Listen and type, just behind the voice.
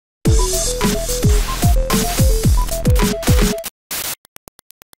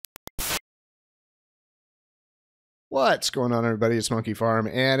What's going on, everybody? It's Monkey Farm,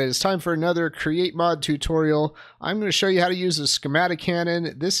 and it's time for another Create Mod tutorial. I'm going to show you how to use a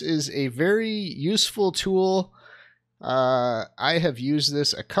Schematicannon. This is a very useful tool. I have used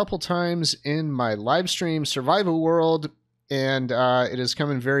this a couple times in my live stream survival world, and it has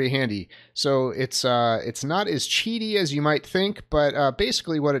come in very handy. So it's not as cheaty as you might think, but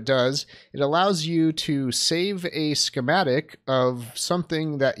basically what it does, it allows you to save a schematic of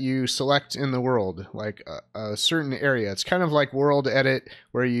something that you select in the world, like a certain area. It's kind of like world edit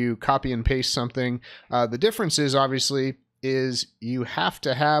where you copy and paste something. The difference is obviously you have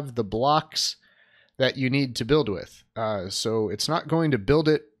to have the blocks that you need to build with. So it's not going to build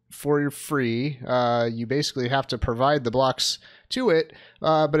it for free. You basically have to provide the blocks to it,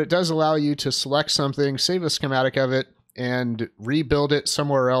 but it does allow you to select something, save a schematic of it, and rebuild it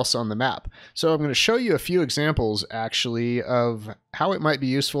somewhere else on the map. So I'm going to show you a few examples actually of how it might be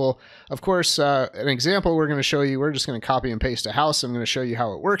useful. Of course, an example we're going to show you, we're just going to copy and paste a house. I'm going to show you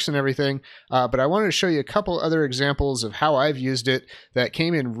how it works and everything, but I wanted to show you a couple other examples of how I've used it that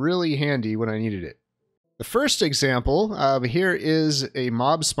came in really handy when I needed it. The first example here is a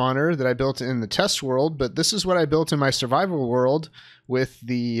mob spawner that I built in the test world, but this is what I built in my survival world with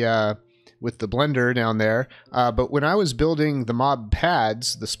the blender down there. But when I was building the mob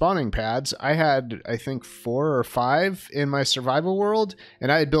pads, the spawning pads, I had, I think, 4 or 5 in my survival world,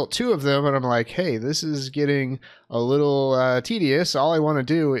 and I had built 2 of them, and I'm like, hey, this is getting a little tedious. All I want to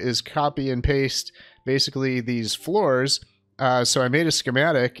do is copy and paste basically these floors. So I made a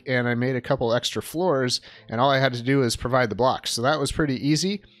schematic and I made a couple extra floors, and all I had to do is provide the blocks. So that was pretty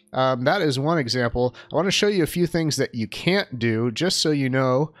easy. That is one example. I want to show you a few things that you can't do, just so you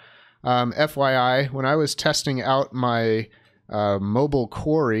know. FYI, when I was testing out my mobile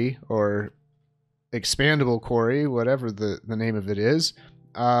quarry or expandable quarry, whatever the name of it is,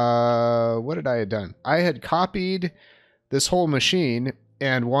 what had I done? I had copied this whole machine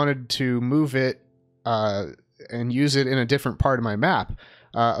and wanted to move it and use it in a different part of my map.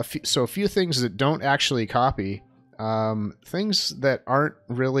 So a few things that don't actually copy, things that aren't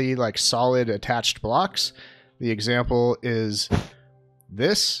really like solid attached blocks. The example is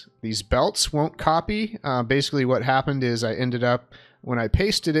these belts won't copy. Basically what happened is I ended up, when I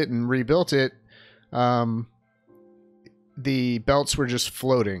pasted it and rebuilt it, the belts were just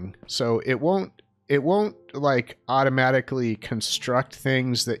floating. So it won't like automatically construct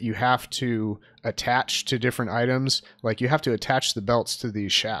things that you have to attach to different items. Like you have to attach the belts to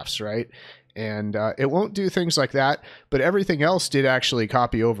these shafts, right? And it won't do things like that, but everything else did actually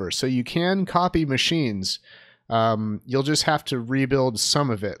copy over. So you can copy machines. You'll just have to rebuild some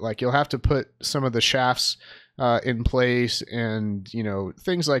of it. Like you'll have to put some of the shafts in place and, you know,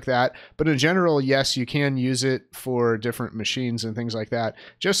 things like that. But in general, yes, you can use it for different machines and things like that.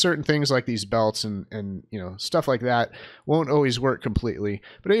 Just certain things like these belts and you know, stuff like that won't always work completely.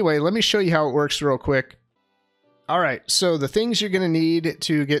 But anyway, let me show you how it works real quick. All right, so the things you're going to need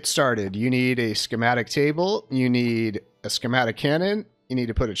to get started. You need a schematic table. You need a Schematicannon. You need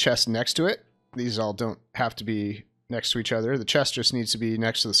to put a chest next to it. These all don't have to be next to each other. The chest just needs to be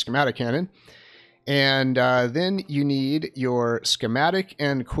next to the Schematicannon. And then you need your schematic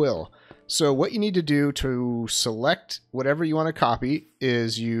and quill. So what you need to do to select whatever you want to copy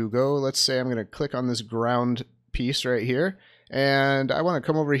is you go, let's say I'm going to click on this ground piece right here, and I want to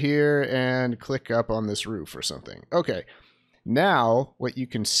come over here and click up on this roof or something. Okay, now what you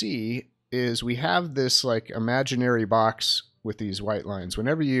can see is we have this like imaginary box with these white lines.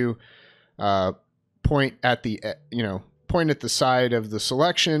 Whenever you point at the side of the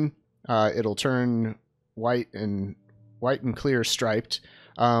selection, it'll turn white and clear striped.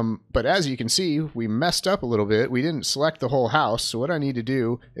 But as you can see, we messed up a little bit. We didn't select the whole house. So what I need to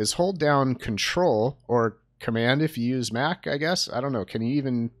do is hold down Control or Command if you use Mac, I guess. I don't know. Can you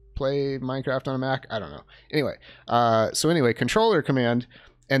even play Minecraft on a Mac? I don't know. Anyway, Control or Command,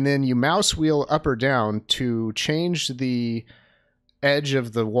 and then you mouse wheel up or down to change the edge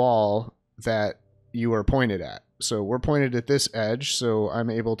of the wall that you are pointed at. So we're pointed at this edge, so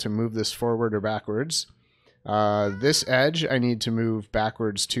I'm able to move this forward or backwards. This edge, I need to move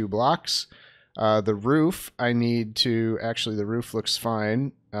backwards 2 blocks. The roof, I need to... Actually, the roof looks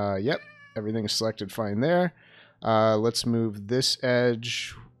fine. Yep, everything's selected fine there. Let's move this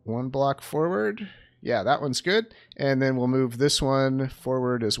edge 1 block forward. Yeah, that one's good. And then we'll move this one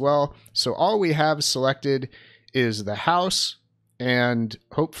forward as well. So all we have selected is the house, and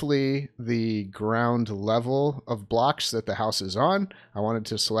hopefully the ground level of blocks that the house is on. I wanted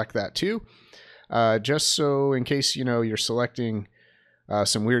to select that too. Just so in case, you know, you're selecting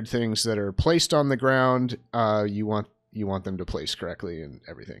some weird things that are placed on the ground, you want you want them to place correctly and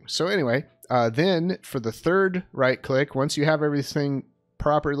everything. So anyway, then for the third right click, once you have everything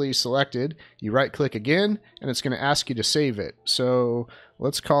properly selected, you right click again and it's going to ask you to save it. So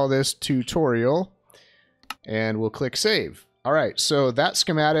let's call this tutorial and we'll click save. All right, so that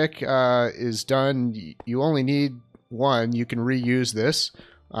schematic is done. You only need one. You can reuse this.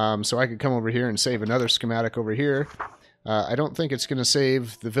 So I could come over here and save another schematic over here. I don't think it's going to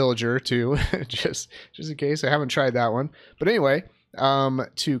save the villager too, just in case. I haven't tried that one. But anyway,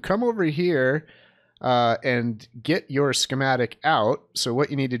 to come over here and get your schematic out, so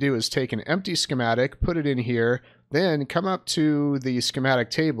what you need to do is take an empty schematic, put it in here, then come up to the schematic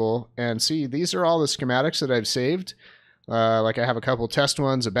table and see these are all the schematics that I've saved. Like I have a couple test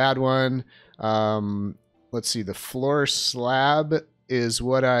ones, a bad one. Let's see, the floor slab is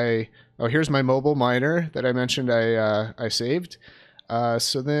what oh, here's my mobile miner that I mentioned I saved.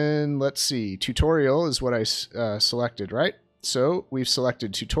 So then let's see, tutorial is what I selected, right? So we've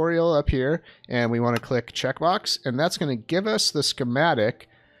selected tutorial up here and we want to click checkbox, and that's going to give us the schematic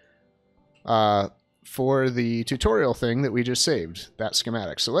for the tutorial thing that we just saved, that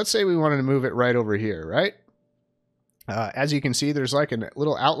schematic. So let's say we wanted to move it right over here, right? As you can see, there's like a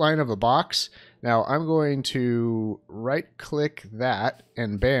little outline of a box. Now I'm going to right click that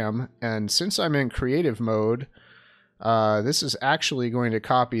and bam. And since I'm in creative mode, this is actually going to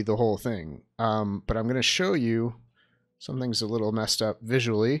copy the whole thing. But I'm going to show you, something's a little messed up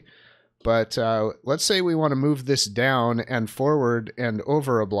visually, but let's say we want to move this down and forward and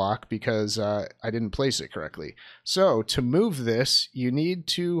over a block because I didn't place it correctly. So to move this, you need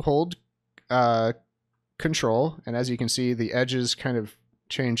to hold Control, and as you can see, the edges kind of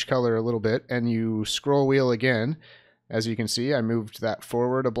change color a little bit, and you scroll wheel again. As you can see, I moved that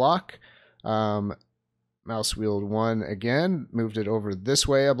forward a block. Mouse wheeled 1 again, moved it over this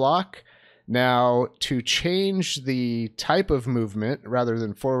way a block. Now, to change the type of movement rather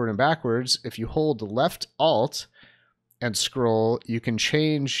than forward and backwards, if you hold left Alt and scroll, you can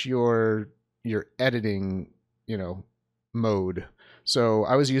change your editing, mode. So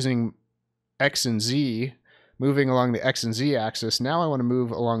I was using X and Z, moving along the X and Z axis. Now I want to move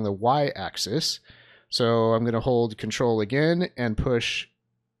along the Y axis. So I'm going to hold Control again and push,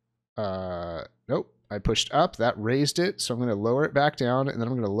 nope, I pushed up, that raised it. So I'm going to lower it back down, and then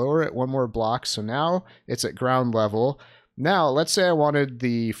I'm going to lower it one more block. So now it's at ground level. Now let's say I wanted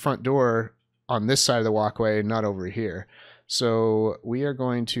the front door on this side of the walkway, not over here. So we are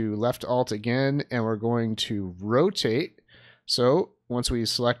going to left Alt again, and we're going to rotate. So once we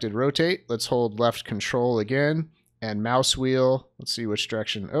selected rotate, let's hold left Control again and mouse wheel. Let's see which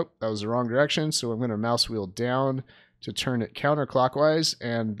direction. Oh, that was the wrong direction. So I'm going to mouse wheel down to turn it counterclockwise.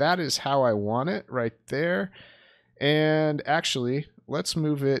 And that is how I want it right there. And actually, let's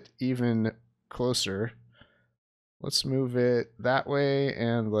move it even closer. Let's move it that way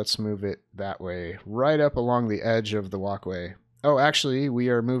and let's move it that way, right up along the edge of the walkway. Oh, actually, we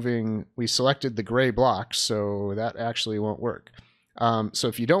selected the gray blocks, so that actually won't work. So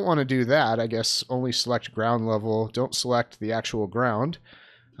if you don't want to do that, I guess only select ground level. Don't select the actual ground,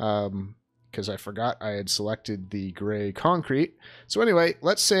 because I forgot I had selected the gray concrete. So anyway,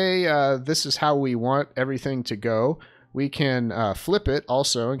 let's say this is how we want everything to go. We can flip it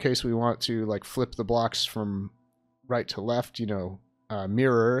also in case we want to like flip the blocks from right to left,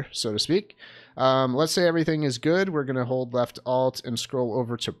 mirror, so to speak. Let's say everything is good. We're going to hold left Alt and scroll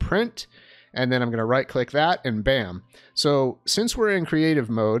over to print. And then I'm going to right click that and bam. So since we're in creative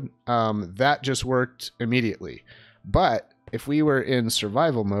mode, that just worked immediately. But if we were in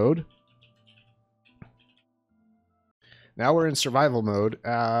survival mode, now we're in survival mode.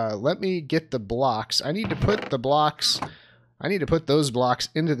 Let me get the blocks. I need to put those blocks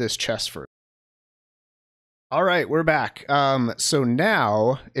into this chest first. All right, we're back. So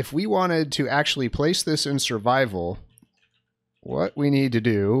now if we wanted to actually place this in survival, what we need to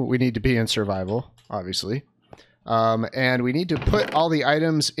do, we need to be in survival, obviously. And we need to put all the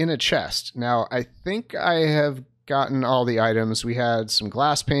items in a chest. Now, I think I have gotten all the items. We had some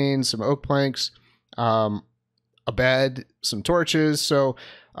glass panes, some oak planks, a bed, some torches,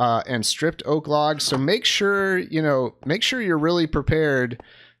 and stripped oak logs. So make sure you're really prepared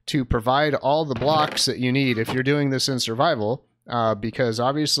to provide all the blocks that you need if you're doing this in survival, because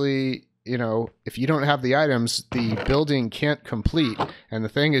obviously, if you don't have the items, the building can't complete, and the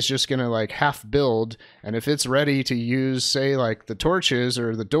thing is just going to like half build. And if it's ready to use, say, like the torches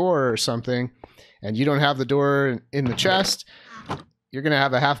or the door or something, and you don't have the door in the chest, you're going to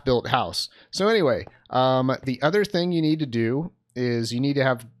have a half built house. So anyway, the other thing you need to do is you need to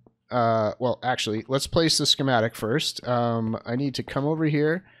have, well, actually, let's place the schematic first. I need to come over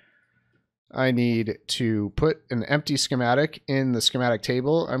here. I need to put an empty schematic in the schematic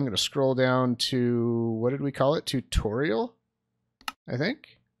table. I'm going to scroll down to, what did we call it? Tutorial, I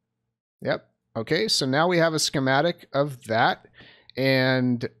think. Yep. Okay, so now we have a schematic of that.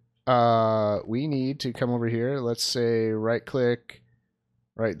 And we need to come over here. Let's say right click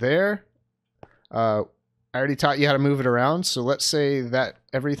right there. I already taught you how to move it around. So let's say that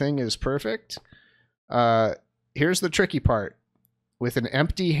everything is perfect. Here's the tricky part. With an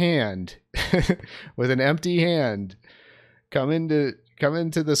empty hand, come into the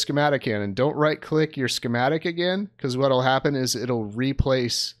Schematicannon. Don't right click your schematic again, because what'll happen is it'll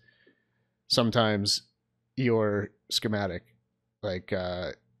replace sometimes your schematic, like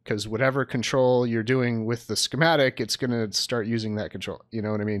because whatever control you're doing with the schematic, it's gonna start using that control. You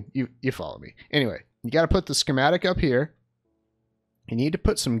know what I mean? You follow me. Anyway, you got to put the schematic up here. You need to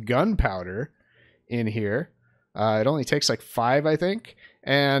put some gunpowder in here. It only takes like 5, I think.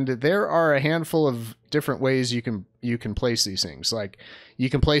 And there are a handful of different ways you can place these things. Like you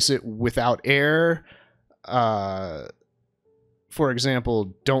can place it without air. For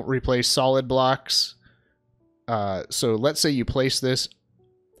example, don't replace solid blocks. So let's say you place this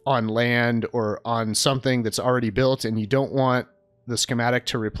on land or on something that's already built and you don't want the schematic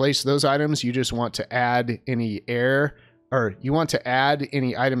to replace those items. You just want to add any air, or you want to add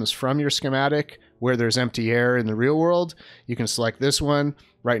any items from your schematic where there's empty air in the real world. You can select this one.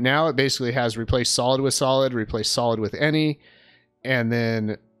 Right now it basically has replace solid with solid, replace solid with any, and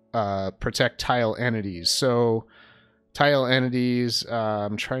then protect tile entities. So tile entities,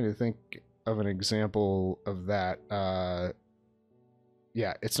 I'm trying to think of an example of that.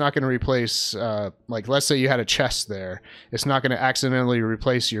 Yeah, it's not going to replace, like let's say you had a chest there. It's not going to accidentally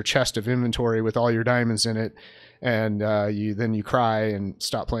replace your chest of inventory with all your diamonds in it. And then you cry and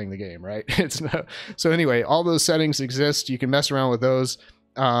stop playing the game, right? So anyway, all those settings exist. You can mess around with those.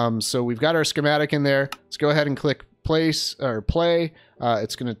 So we've got our schematic in there. Let's go ahead and click place or play.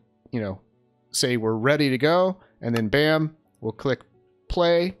 It's going to, say we're ready to go. And then bam, we'll click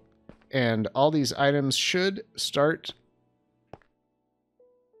play. And all these items should start.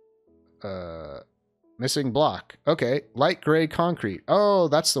 Missing block. Okay, light gray concrete. Oh,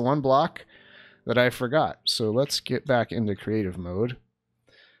 that's the one block that I forgot. So let's get back into creative mode.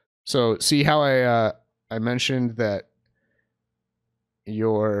 So see how I mentioned that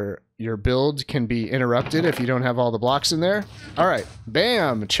your build can be interrupted if you don't have all the blocks in there. All right,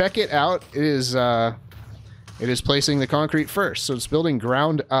 bam, check it out. It is placing the concrete first. So it's building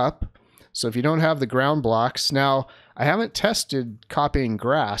ground up. So if you don't have the ground blocks, now I haven't tested copying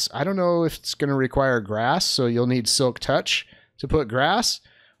grass. I don't know if it's going to require grass, so you'll need silk touch to put grass,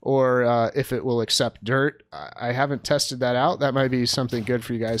 or if it will accept dirt. I haven't tested that out. That might be something good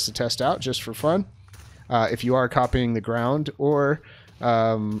for you guys to test out just for fun. If you are copying the ground, or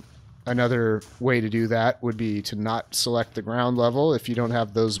another way to do that would be to not select the ground level if you don't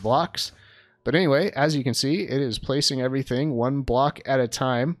have those blocks. But anyway, as you can see, it is placing everything one block at a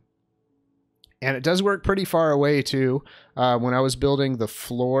time. And it does work pretty far away too. When I was building the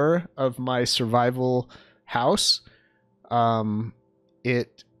floor of my survival house,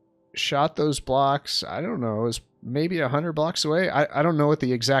 it shot those blocks, I don't know, it was maybe 100 blocks away. I don't know what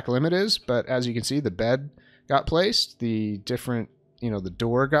the exact limit is, but as you can see, the bed got placed, the different, the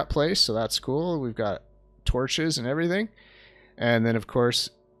door got placed, so that's cool. We've got torches and everything. And then of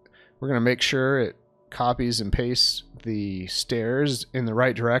course, we're gonna make sure it copies and pastes the stairs in the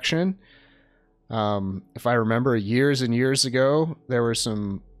right direction. If I remember, years and years ago, there were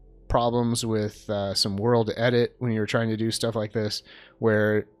some problems with some world edit when you were trying to do stuff like this,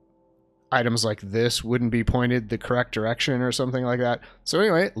 where items like this wouldn't be pointed the correct direction or something like that. So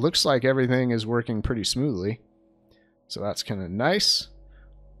anyway, it looks like everything is working pretty smoothly. So that's kind of nice.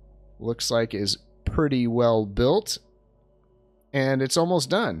 Looks like is pretty well built. And it's almost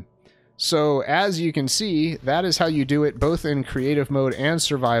done. So as you can see, that is how you do it both in creative mode and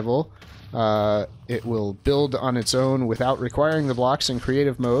survival. It will build on its own without requiring the blocks in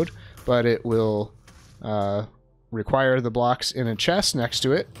creative mode, but it will require the blocks in a chest next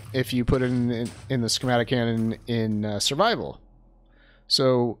to it if you put it in the Schematicannon in survival.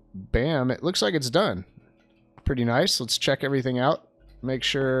 So bam, it looks like it's done. Pretty nice. Let's check everything out. Make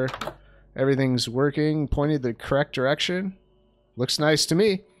sure everything's working, pointed the correct direction. Looks nice to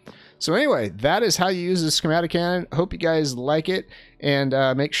me. So anyway, that is how you use the Schematicannon. Hope you guys like it, and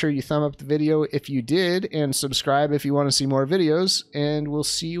make sure you thumb up the video if you did, and subscribe if you want to see more videos, and we'll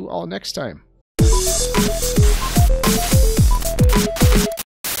see you all next time.